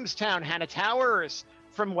 from Williamstown, Hannah Towers;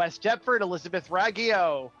 from West Deptford, Elizabeth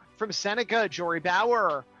Raggio; from Seneca, Jory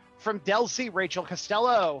Bauer; from Delsey, Rachel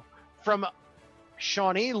Costello; from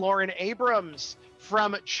Shawnee, Lauren Abrams;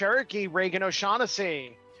 from Cherokee, Reagan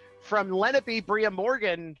O'Shaughnessy; from Lenape, Bria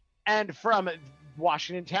Morgan; and from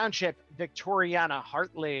Washington Township, Victoriana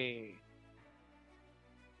Hartley.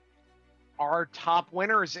 Our top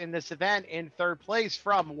winners in this event: in third place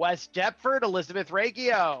from West Deptford, Elizabeth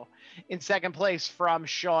Raggio; in second place from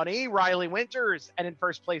Shawnee, Riley Winters; and in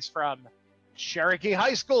first place from Cherokee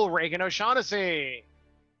High School, Reagan O'Shaughnessy.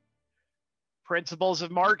 Principles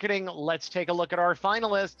of Marketing, let's take a look at our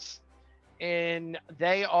finalists. And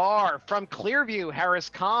they are: from Clearview, Harris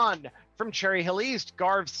Khan; from Cherry Hill East,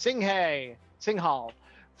 Garv Singhal;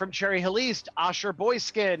 from Cherry Hill East, Asher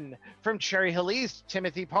Boyskin; from Cherry Hill East,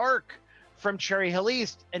 Timothy Park; from Cherry Hill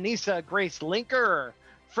East, Anissa Grace Linker;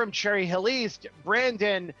 from Cherry Hill East,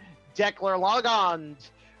 Brandon Deckler Logond;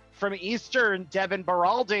 from Eastern, Devin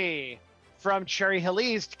Baraldi; from Cherry Hill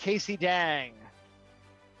East, Casey Dang.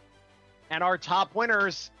 And our top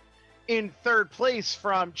winners: in third place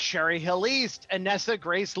from Cherry Hill East, Anessa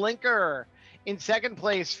Grace Linker; in second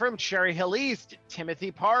place from Cherry Hill East, Timothy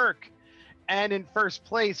Park; and in first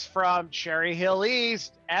place from Cherry Hill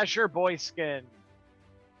East, Asher Boyskin.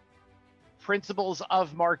 Principles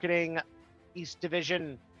of Marketing, East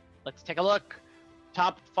Division. Let's take a look.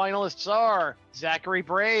 Top finalists are: Zachary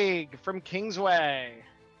Bragg from Kingsway;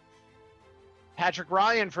 Patrick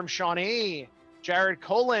Ryan from Shawnee; Jared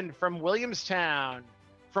Colan from Williamstown;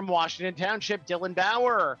 from Washington Township, Dylan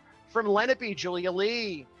Bauer; from Lenape,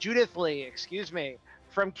 Judith Lee;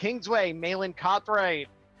 from Kingsway, Malin Cothright;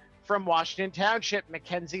 From Washington Township,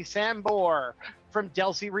 Mackenzie Sambor. From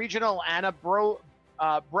Delsey Regional, Anna Broen.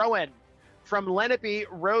 From Lenape,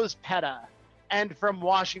 Rose Petta. And from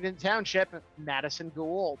Washington Township, Madison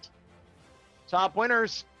Gould. Top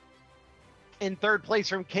winners. In third place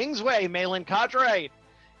from Kingsway, Malin Cartwright.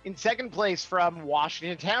 In second place from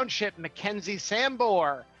Washington Township, Mackenzie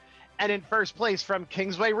Sambor. And in first place from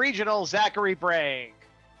Kingsway Regional, Zachary Bragg.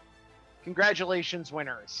 Congratulations,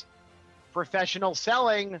 winners. Professional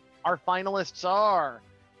selling, our finalists are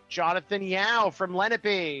Jonathan Yao from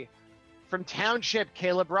Lenape. From Township,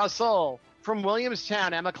 Caleb Russell. From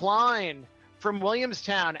Williamstown, Emma Klein. From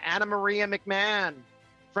Williamstown, Anna Maria McMahon.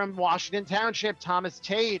 From Washington Township, Thomas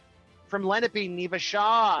Tate. From Lenape, Neva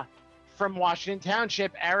Shaw. From Washington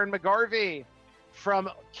Township, Aaron McGarvey. From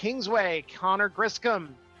Kingsway, Connor Griscom.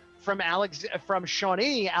 From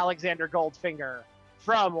Shawnee, Alexander Goldfinger.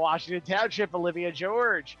 From Washington Township, Olivia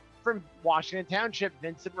George. From Washington Township,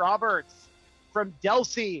 Vincent Roberts. From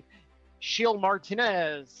Delsey, Sheil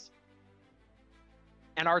Martinez.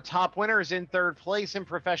 And our top winners in third place in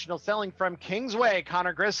professional selling from Kingsway,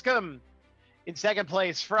 Connor Griscom. In second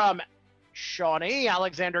place from Shawnee,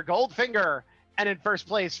 Alexander Goldfinger. And in first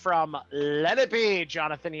place from Lenape,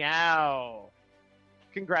 Jonathan Yao.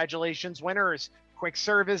 Congratulations, winners. Quick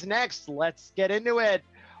serve is next. Let's get into it.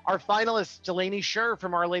 Our finalists, Delaney Scher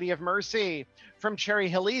from Our Lady of Mercy. From Cherry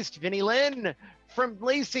Hill East, Vinnie Lynn. From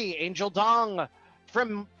Lacey, Angel Dong.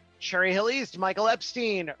 From Cherry Hill East, Michael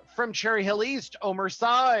Epstein. From Cherry Hill East, Omer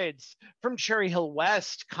Sides. From Cherry Hill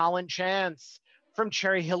West, Colin Chance. From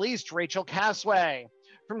Cherry Hill East, Rachel Casway.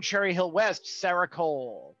 From Cherry Hill West, Sarah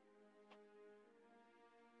Cole.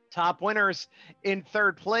 Top winners in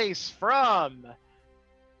third place from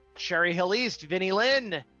Cherry Hill East, Vinnie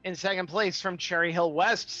Lynn. In second place from Cherry Hill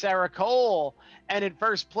West, Sarah Cole. And in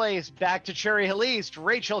first place, back to Cherry Hill East,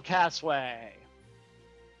 Rachel Casway.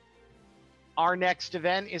 Our next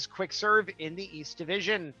event is Quick Serve in the East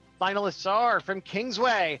Division. Finalists are from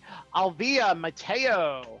Kingsway, Alvia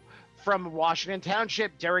Mateo. From Washington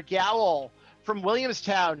Township, Derek Yowell. From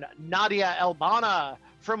Williamstown, Nadia Elbana.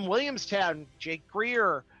 From Williamstown, Jake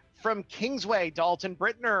Greer. From Kingsway, Dalton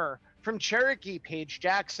Brittner. From Cherokee, Paige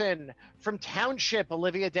Jackson. From Township,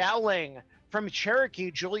 Olivia Dowling. From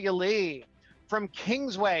Cherokee, Julia Lee. From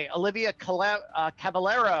Kingsway, Olivia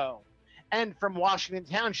Caballero. And from Washington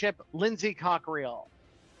Township, Lindsay Cockerill.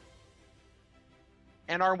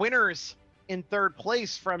 And our winners in third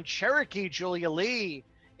place from Cherokee, Julia Lee.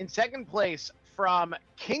 In second place from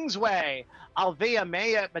Kingsway, Alvia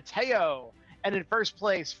Mateo. And in first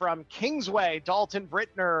place from Kingsway, Dalton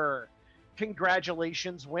Brittner.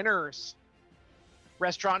 Congratulations, winners.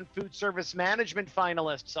 Restaurant and food service management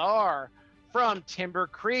finalists are from Timber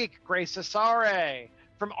Creek, Grace Asare.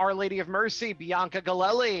 From Our Lady of Mercy, Bianca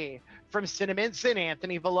Galelli. From Cinnaminson,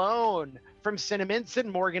 Anthony Vallone. From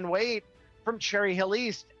Cinnaminson, Morgan Waite. From Cherry Hill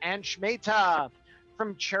East, Ann Schmeta.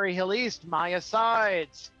 From Cherry Hill East, Maya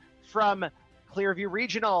Sides. From Clearview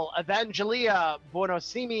Regional, Evangelia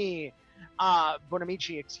Bonamici,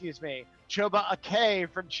 Choba Ake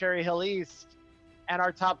from Cherry Hill East. And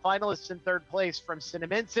our top finalists in third place from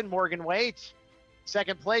Cinnaminson, Morgan Waite.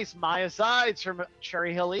 Second place, Maya Sides from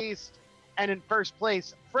Cherry Hill East. And in first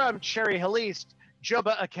place from Cherry Hill East,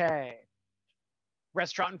 Joba Ake.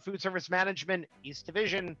 Restaurant and Food Service Management, East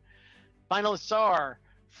Division. Finalists are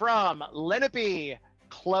from Lenape,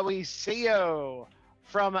 Chloe Seo.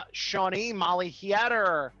 From Shawnee, Molly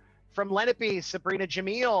Hiatter. From Lenape, Sabrina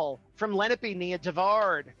Jamil. From Lenape, Nia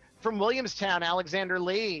Devard. From Williamstown, Alexander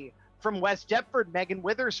Lee. From West Deptford, Megan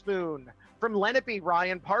Witherspoon. From Lenape,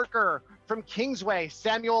 Ryan Parker. From Kingsway,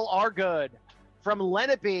 Samuel Argood. From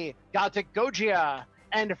Lenape, Gatik Gojia.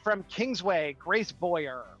 And from Kingsway, Grace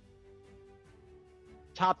Boyer.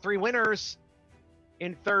 Top three winners.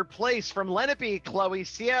 In third place from Lenape, Chloe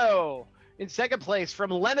Seo. In second place from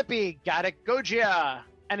Lenape, Gatik Gojia.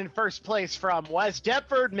 And in first place from West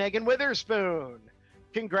Deptford, Megan Witherspoon.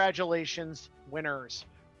 Congratulations, winners.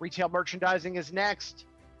 Retail merchandising is next.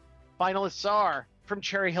 Finalists are from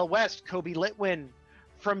Cherry Hill West, Kobe Litwin.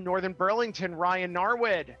 From Northern Burlington, Ryan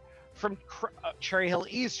Narwood. From Cherry Hill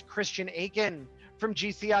East, Christian Aiken. From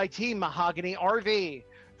GCIT, Mahogany RV.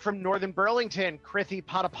 From Northern Burlington, Krithi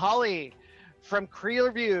Potapalli. From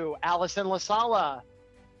Clearview, Allison LaSala.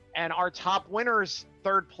 And our top winners,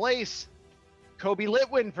 third place, Kobe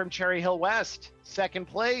Litwin from Cherry Hill West. Second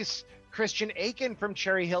place, Christian Aiken from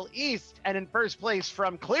Cherry Hill East. And in first place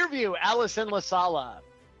from Clearview, Allison LaSala.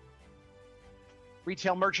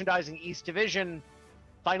 Retail Merchandising East Division,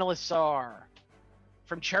 finalists are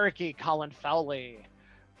from Cherokee, Colin Fowley.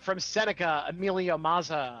 From Seneca, Emilio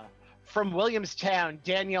Maza. From Williamstown,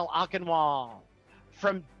 Daniel Achenwall.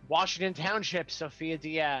 From Washington Township, Sophia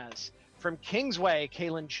Diaz. From Kingsway,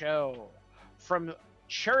 Kaylin Cho. From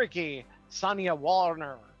Cherokee, Sonia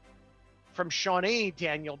Warner. From Shawnee,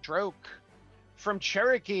 Daniel Droke. From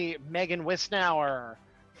Cherokee, Megan Wisnauer.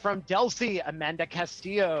 From Delsey, Amanda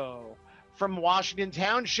Castillo. From Washington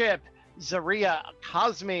Township, Zaria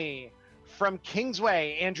Cosme. From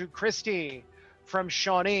Kingsway, Andrew Christie. From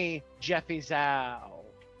Shawnee, Jeffy Zhao.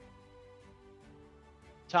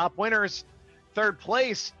 Top winners, third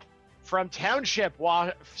place from Township,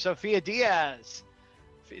 Sophia Diaz.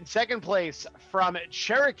 In second place from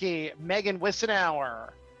Cherokee, Megan Wissenauer.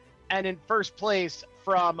 And in first place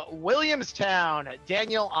from Williamstown,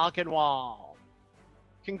 Daniel Ockenwall.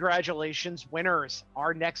 Congratulations, winners.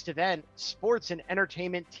 Our next event, sports and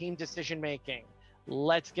entertainment team decision making.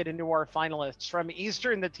 Let's get into our finalists. From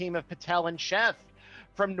Eastern, the team of Patel and Chef.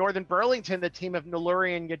 From Northern Burlington, the team of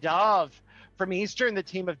Naluri and Yadav. From Eastern, the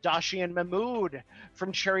team of Dashi and Mahmood.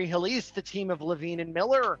 From Cherry Hill East, the team of Levine and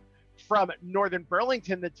Miller. From Northern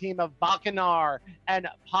Burlington, the team of Bacanar and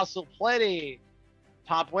Pasupletti.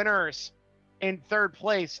 Top winners. In third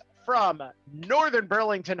place, from Northern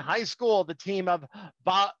Burlington High School, the team of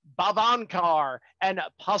Bavankar and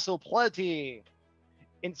Pasupletti.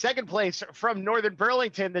 In second place, from Northern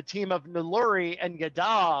Burlington, the team of Naluri and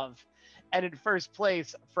Yadav. And in first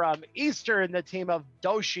place, from Eastern, the team of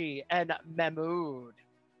Doshi and Mahmood.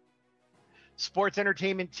 Sports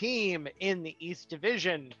entertainment team in the East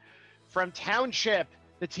Division. From Township,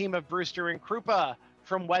 the team of Brewster and Krupa.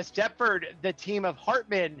 From West Deptford, the team of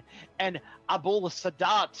Hartman and Abul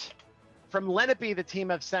Sadat. From Lenape, the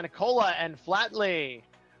team of Sanicola and Flatley.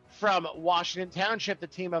 From Washington Township, the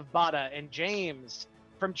team of Bada and James.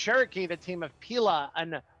 From Cherokee, the team of Pila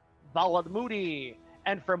and Baladmudi.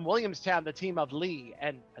 And from Williamstown, the team of Lee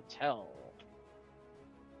and Patel.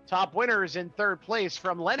 Top winners in third place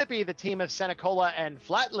from Lenape, the team of Sanicola and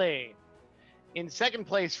Flatley. In second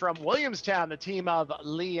place from Williamstown, the team of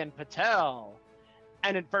Lee and Patel.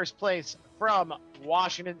 And in first place from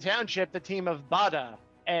Washington Township, the team of Bada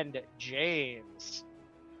and James.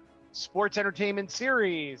 Sports Entertainment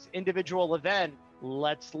Series, individual event.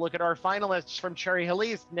 Let's look at our finalists. From Cherry Hill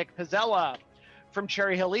East, Nick Pizzella. From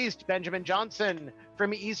Cherry Hill East, Benjamin Johnson.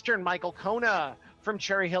 From Eastern, Michael Kona. From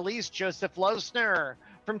Cherry Hill East, Joseph Losner.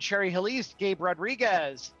 From Cherry Hill East, Gabe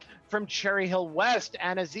Rodriguez. From Cherry Hill West,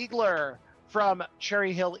 Anna Ziegler. From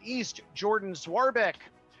Cherry Hill East, Jordan Zwarbick.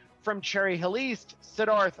 From Cherry Hill East,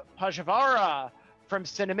 Siddharth Pajavara. From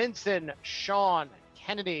Cinnaminson, Sean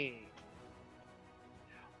Kennedy.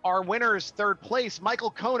 Our winners, third place,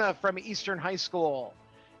 Michael Kona from Eastern High School.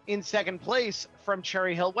 In second place, from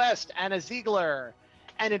Cherry Hill West, Anna Ziegler.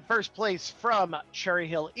 And in first place, from Cherry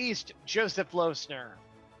Hill East, Joseph Losner.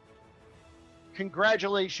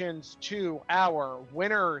 Congratulations to our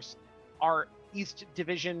winners. Our East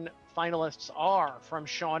Division finalists are from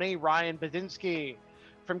Shawnee, Ryan Badinsky.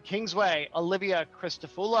 From Kingsway, Olivia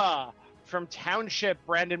Christofula. From Township,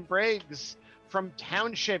 Brandon Briggs. From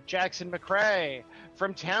Township, Jackson McCrae.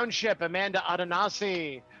 From Township, Amanda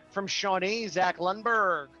Adanasi. From Shawnee, Zach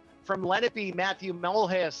Lundberg. From Lenape, Matthew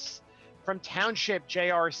Melhis. From Township,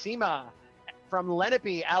 J.R. Sema. From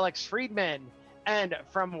Lenape, Alex Friedman. And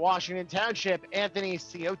from Washington Township, Anthony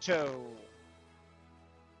Cioto.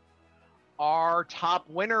 Our top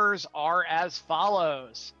winners are as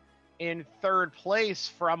follows. In third place,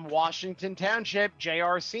 from Washington Township,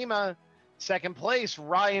 J.R. Sema. Second place,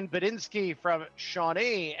 Ryan Badinsky from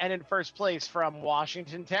Shawnee. And in first place, from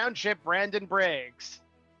Washington Township, Brandon Briggs.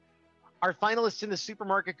 Our finalists in the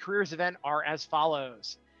Supermarket Careers event are as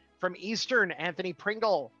follows. From Eastern, Anthony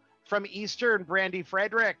Pringle. From Eastern, Brandy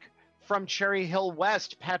Frederick. From Cherry Hill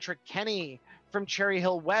West, Patrick Kenny. From Cherry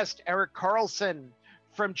Hill West, Eric Carlson.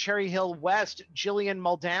 From Cherry Hill West, Jillian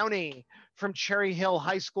Muldowney. From Cherry Hill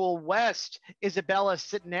High School West, Isabella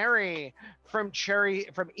Sitineri. From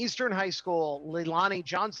Eastern High School, Leilani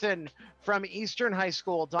Johnson. From Eastern High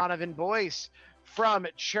School, Donovan Boyce. From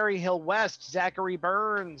Cherry Hill West, Zachary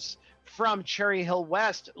Burns. From Cherry Hill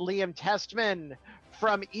West, Liam Testman.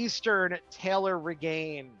 From Eastern, Taylor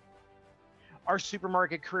Regain. Our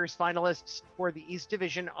Supermarket Careers finalists for the East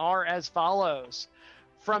Division are as follows.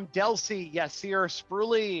 From Delsey, Yasir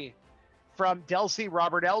Spruley. From Delsey,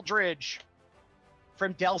 Robert Eldridge.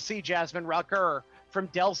 From Delsey, Jasmine Rucker. From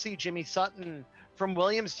Delsey, Jimmy Sutton. From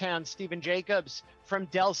Williamstown, Stephen Jacobs. From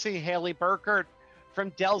Delsey, Haley Burkert.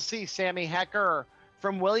 From Delsey, Sammy Hecker.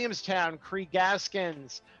 From Williamstown, Cree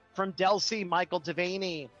Gaskins. From Delsey, Michael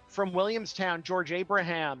Devaney. From Williamstown, George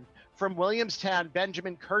Abraham. From Williamstown,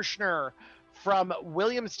 Benjamin Kirshner. From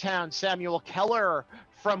Williamstown, Samuel Keller.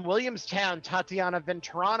 From Williamstown, Tatiana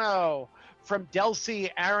Venturano. From Delsey,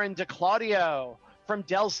 Aaron DeClaudio. From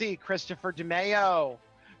Delsey, Christopher DeMeo.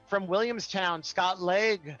 From Williamstown, Scott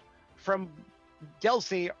Legg. From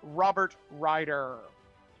Delsey, Robert Ryder.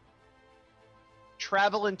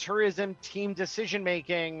 Travel and tourism team decision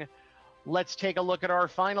making. Let's take a look at our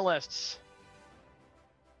finalists.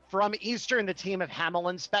 From Eastern, the team of Hamill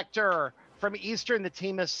and Spector. From Eastern, the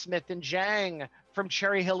team of Smith and Jang. From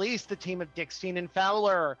Cherry Hill East, the team of Dickstein and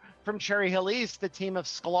Fowler. From Cherry Hill East, the team of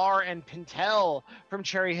Sklar and Pintel. From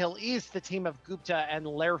Cherry Hill East, the team of Gupta and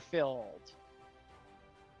Lairfield.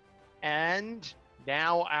 And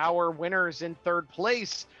now our winners in third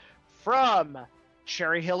place. From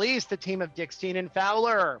Cherry Hill East, the team of Dickstein and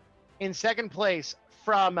Fowler. In second place,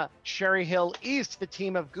 from Cherry Hill East, the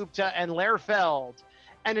team of Gupta and Lairfeld.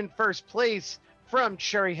 And in first place, from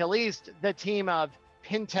Cherry Hill East, the team of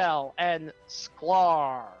Pintel and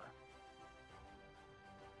Sklar.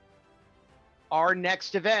 Our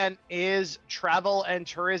next event is Travel and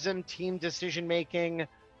Tourism Team Decision Making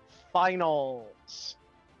Finals.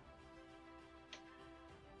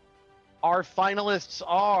 Our finalists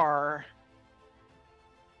are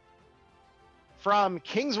from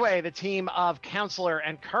Kingsway, the team of Counselor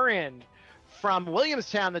and Curran. From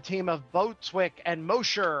Williamstown, the team of Boatswick and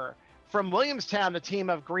Mosher. From Williamstown, the team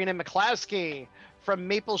of Green and McClaskey. From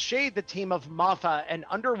Maple Shade, the team of Moffa and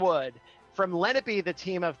Underwood. From Lenape, the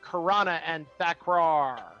team of Karana and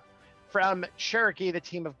Thakrar. From Cherokee, the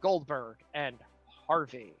team of Goldberg and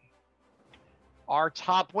Harvey. Our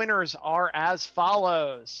top winners are as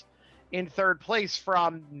follows. In third place,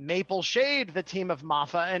 from Maple Shade, the team of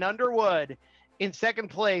Moffa and Underwood. In second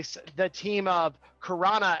place, the team of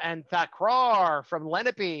Karana and Thakrar from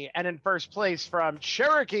Lenape. And in first place, from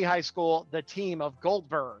Cherokee High School, the team of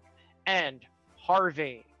Goldberg and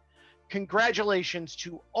Harvey. Congratulations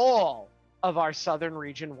to all of our Southern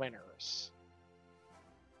Region winners.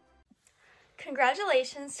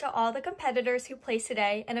 Congratulations to all the competitors who placed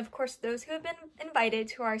today, and of course those who have been invited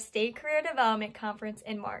to our State Career Development Conference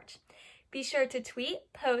in March. Be sure to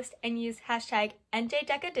tweet, post, and use hashtag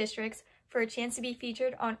NJDECADistricts for a chance to be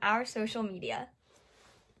featured on our social media.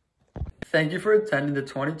 Thank you for attending the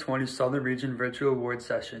 2020 Southern Region Virtual Award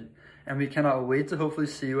Session, and we cannot wait to hopefully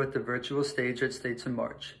see you at the virtual stage at States in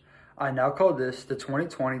March. I now call this the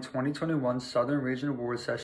 2020-2021 Southern Region Award Session